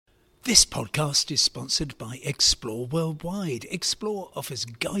This podcast is sponsored by Explore Worldwide. Explore offers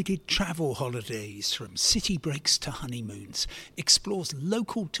guided travel holidays from city breaks to honeymoons. Explore's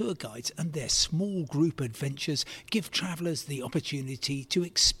local tour guides and their small group adventures give travellers the opportunity to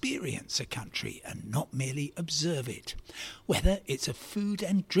experience a country and not merely observe it. Whether it's a food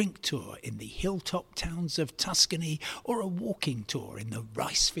and drink tour in the hilltop towns of Tuscany or a walking tour in the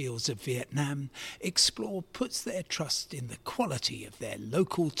rice fields of Vietnam, Explore puts their trust in the quality of their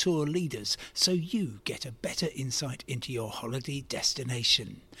local tour leaders so you get a better insight into your holiday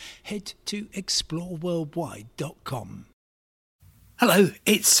destination. Head to exploreworldwide.com. Hello,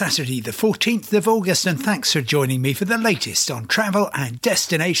 it's Saturday the 14th of August and thanks for joining me for the latest on travel and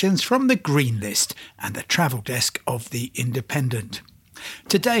destinations from the Green List and the travel desk of The Independent.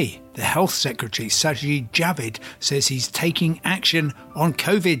 Today, the Health Secretary Sajid Javid says he's taking action on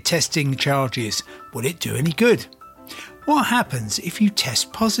COVID testing charges. Will it do any good? What happens if you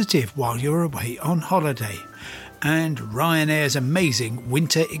test positive while you're away on holiday? And Ryanair's amazing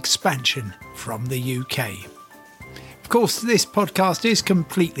winter expansion from the UK. Of course, this podcast is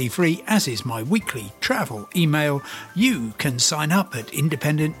completely free, as is my weekly travel email. You can sign up at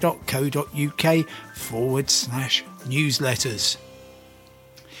independent.co.uk/newsletters.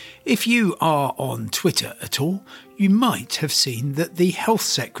 If you are on Twitter at all, you might have seen that the Health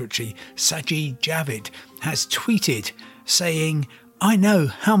Secretary, Sajid Javid, has tweeted saying, "I know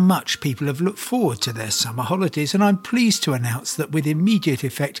how much people have looked forward to their summer holidays and I'm pleased to announce that with immediate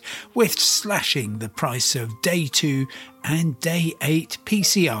effect we're slashing the price of Day 2 and Day 8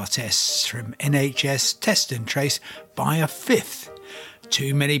 PCR tests from NHS Test and Trace by a fifth.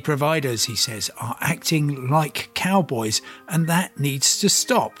 Too many providers," he says, "are acting like cowboys and that needs to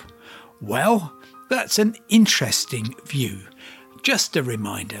stop." Well, that's an interesting view. Just a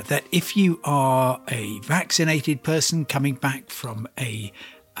reminder that if you are a vaccinated person coming back from a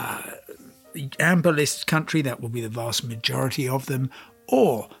amber list country, that will be the vast majority of them,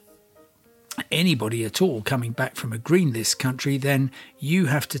 or anybody at all coming back from a green list country, then you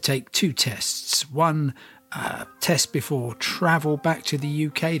have to take two tests. One test before travel back to the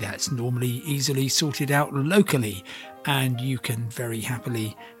UK. That's normally easily sorted out locally, and you can very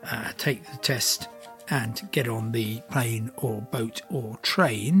happily take the test and get on the plane or boat or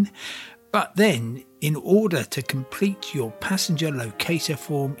train. But then, in order to complete your passenger locator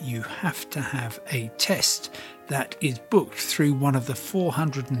form, you have to have a test that is booked through one of the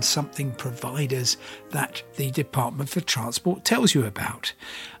 400 and something providers that the Department for Transport tells you about.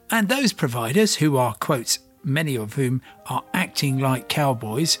 And those providers, who are, quotes, many of whom are acting like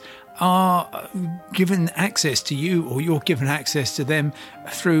cowboys, are given access to you, or you're given access to them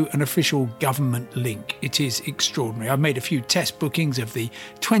through an official government link. It is extraordinary. I've made a few test bookings of the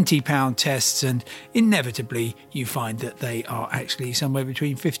 £20 tests, and inevitably you find that they are actually somewhere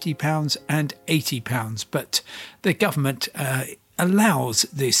between £50 and £80. But the government allows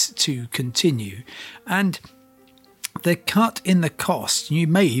this to continue. And the cut in the cost, you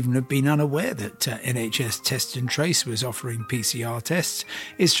may even have been unaware that NHS Test and Trace was offering PCR tests,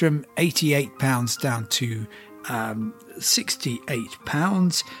 is from £88 down to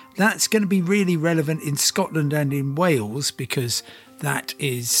 £68. That's going to be really relevant in Scotland and in Wales because that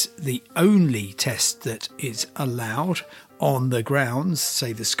is the only test that is allowed on the grounds,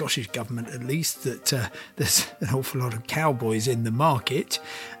 say the Scottish Government at least, that there's an awful lot of cowboys in the market.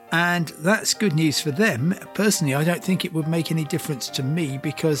 And that's good news for them. Personally, I don't think it would make any difference to me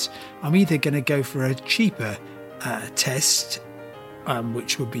because I'm either going to go for a cheaper test,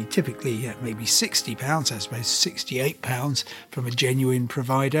 which would be typically maybe £60, I suppose £68 from a genuine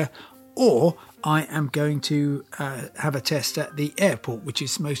provider, or I am going to have a test at the airport, which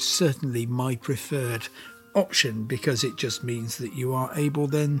is most certainly my preferred option because it just means that you are able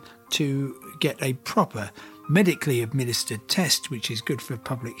then to get a proper medically administered test, which is good for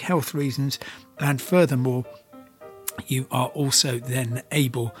public health reasons, and furthermore you are also then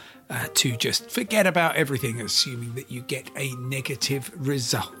able to just forget about everything, assuming that you get a negative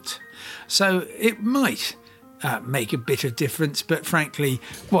result. So it might make a bit of difference, but frankly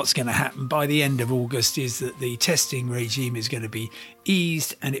what's going to happen by the end of August is that the testing regime is going to be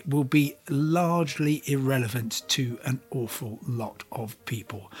eased and it will be largely irrelevant to an awful lot of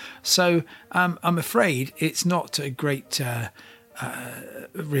people. So I'm afraid it's not a great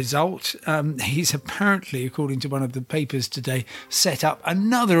result. He's apparently, according to one of the papers today, set up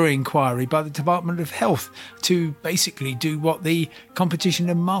another inquiry by the Department of Health to basically do what the Competition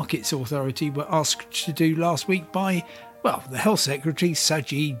and Markets Authority were asked to do last week by, well, the Health Secretary,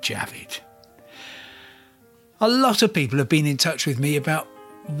 Sajid Javid. A lot of people have been in touch with me about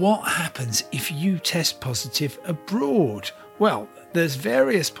what happens if you test positive abroad. Well, there's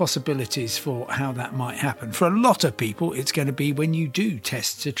various possibilities for how that might happen. For a lot of people, it's going to be when you do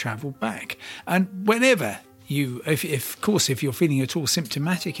test to travel back. And whenever if you're feeling at all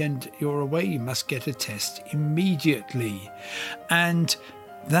symptomatic and you're away, you must get a test immediately. And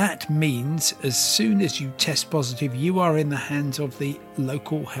that means as soon as you test positive, you are in the hands of the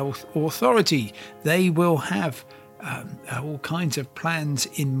local health authority. They will have all kinds of plans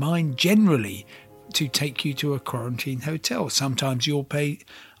in mind generally to take you to a quarantine hotel. Sometimes you'll pay,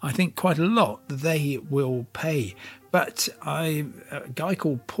 I think, quite a lot. They will pay. But a guy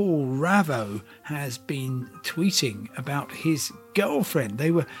called Paul Ravo has been tweeting about his girlfriend.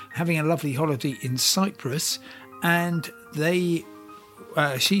 They were having a lovely holiday in Cyprus, and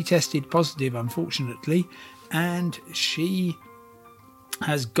she tested positive, unfortunately, and she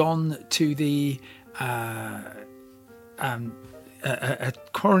has gone to a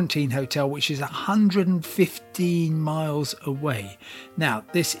quarantine hotel which is 115 miles away. Now,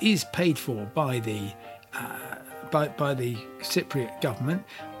 this is paid for by the Cypriot government.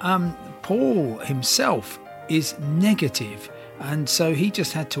 Paul himself is negative, and so he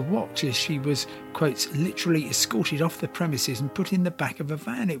just had to watch as she was, quotes, literally escorted off the premises and put in the back of a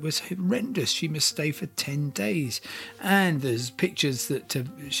van. It was horrendous. She must stay for 10 days. And there's pictures that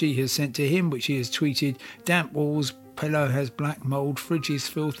she has sent to him, which he has tweeted: damp walls, pillow has black mould, fridge is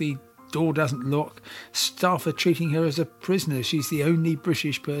filthy, door doesn't lock, staff are treating her as a prisoner, she's the only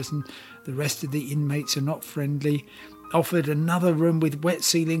British person, the rest of the inmates are not friendly, offered another room with wet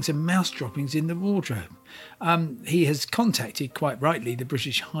ceilings and mouse droppings in the wardrobe. He has contacted, quite rightly, the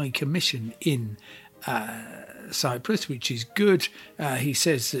British High Commission in Cyprus, which is good. He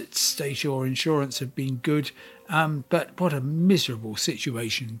says that Stayshore Insurance have been good, but what a miserable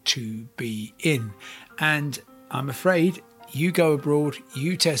situation to be in. And I'm afraid you go abroad,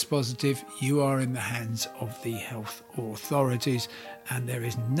 you test positive, you are in the hands of the health authorities, and there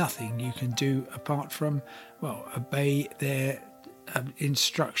is nothing you can do apart from, obey their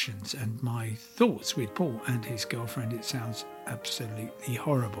instructions. And my thoughts with Paul and his girlfriend, it sounds absolutely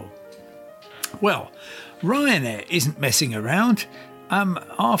horrible. Well, Ryanair isn't messing around.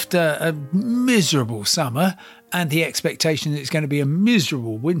 After a miserable summer and the expectation that it's going to be a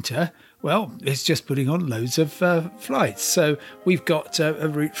miserable winter, well, it's just putting on loads of flights. So we've got a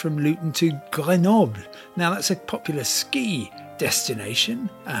route from Luton to Grenoble. Now, that's a popular ski destination,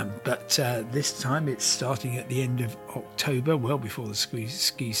 but this time it's starting at the end of October, well before the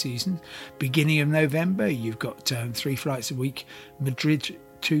ski season. Beginning of November, you've got 3 flights a week, Madrid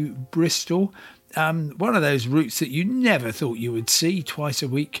to Bristol. One of those routes that you never thought you would see, twice a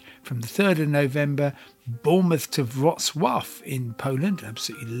week from the 3rd of November, Bournemouth to Wrocław in Poland,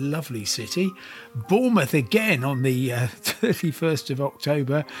 absolutely lovely city. Bournemouth again on the 31st of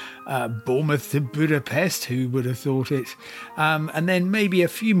October, Bournemouth to Budapest, who would have thought it? And then maybe a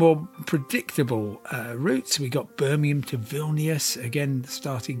few more predictable routes. We got Birmingham to Vilnius, again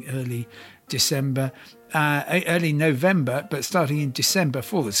starting early November, but starting in December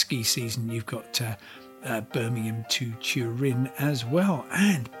for the ski season. You've got Birmingham to Turin as well,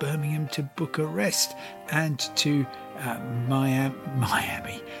 and Birmingham to Bucharest, and to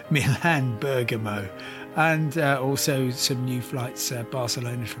Miami, Milan, Bergamo, and also some new flights,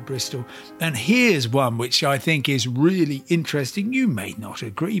 Barcelona to Bristol. And here's one which I think is really interesting. You may not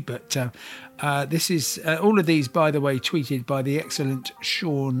agree, but this is all of these, by the way, tweeted by the excellent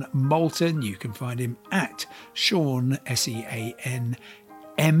Sean Moulton. You can find him at Sean, Seanm,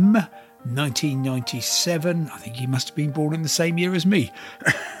 1997. I think he must have been born in the same year as me.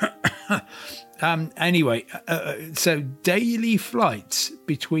 Anyway, so daily flights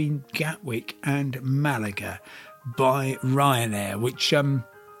between Gatwick and Malaga by Ryanair, which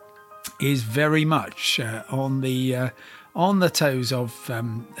is very much on the toes of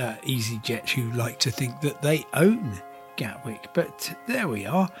EasyJet, who like to think that they own Gatwick. But there we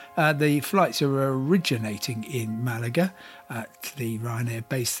are. The flights are originating in Malaga at the Ryanair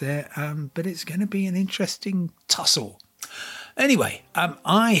base there, but it's going to be an interesting tussle. Anyway,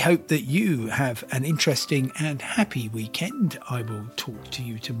 I hope that you have an interesting and happy weekend. I will talk to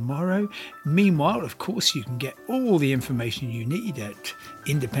you tomorrow. Meanwhile, of course, you can get all the information you need at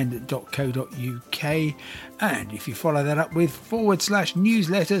independent.co.uk. And if you follow that up with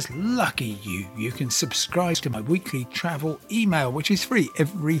 /newsletters, lucky you. You can subscribe to my weekly travel email, which is free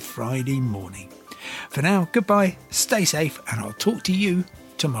every Friday morning. For now, goodbye, stay safe, and I'll talk to you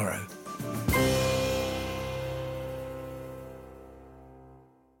tomorrow.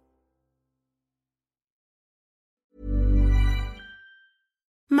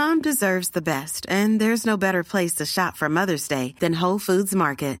 Mom deserves the best, and there's no better place to shop for Mother's Day than Whole Foods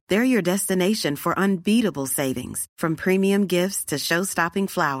Market. They're your destination for unbeatable savings, from premium gifts to show-stopping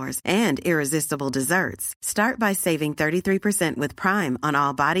flowers and irresistible desserts. Start by saving 33% with Prime on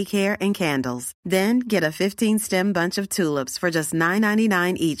all body care and candles. Then get a 15-stem bunch of tulips for just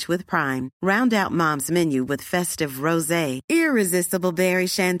 $9.99 each with Prime. Round out Mom's menu with festive rosé, irresistible berry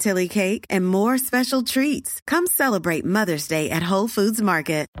chantilly cake, and more special treats. Come celebrate Mother's Day at Whole Foods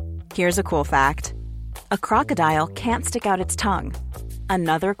Market. Here's a cool fact. A crocodile can't stick out its tongue.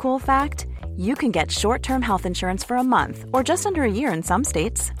 Another cool fact, you can get short-term health insurance for a month or just under a year in some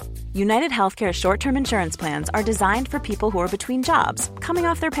states. United Healthcare short-term insurance plans are designed for people who are between jobs, coming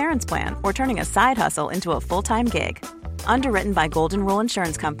off their parents' plan, or turning a side hustle into a full-time gig. Underwritten by Golden Rule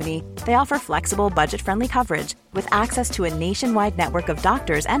Insurance Company, they offer flexible, budget-friendly coverage with access to a nationwide network of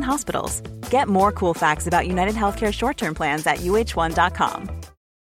doctors and hospitals. Get more cool facts about United Healthcare short-term plans at uh1.com.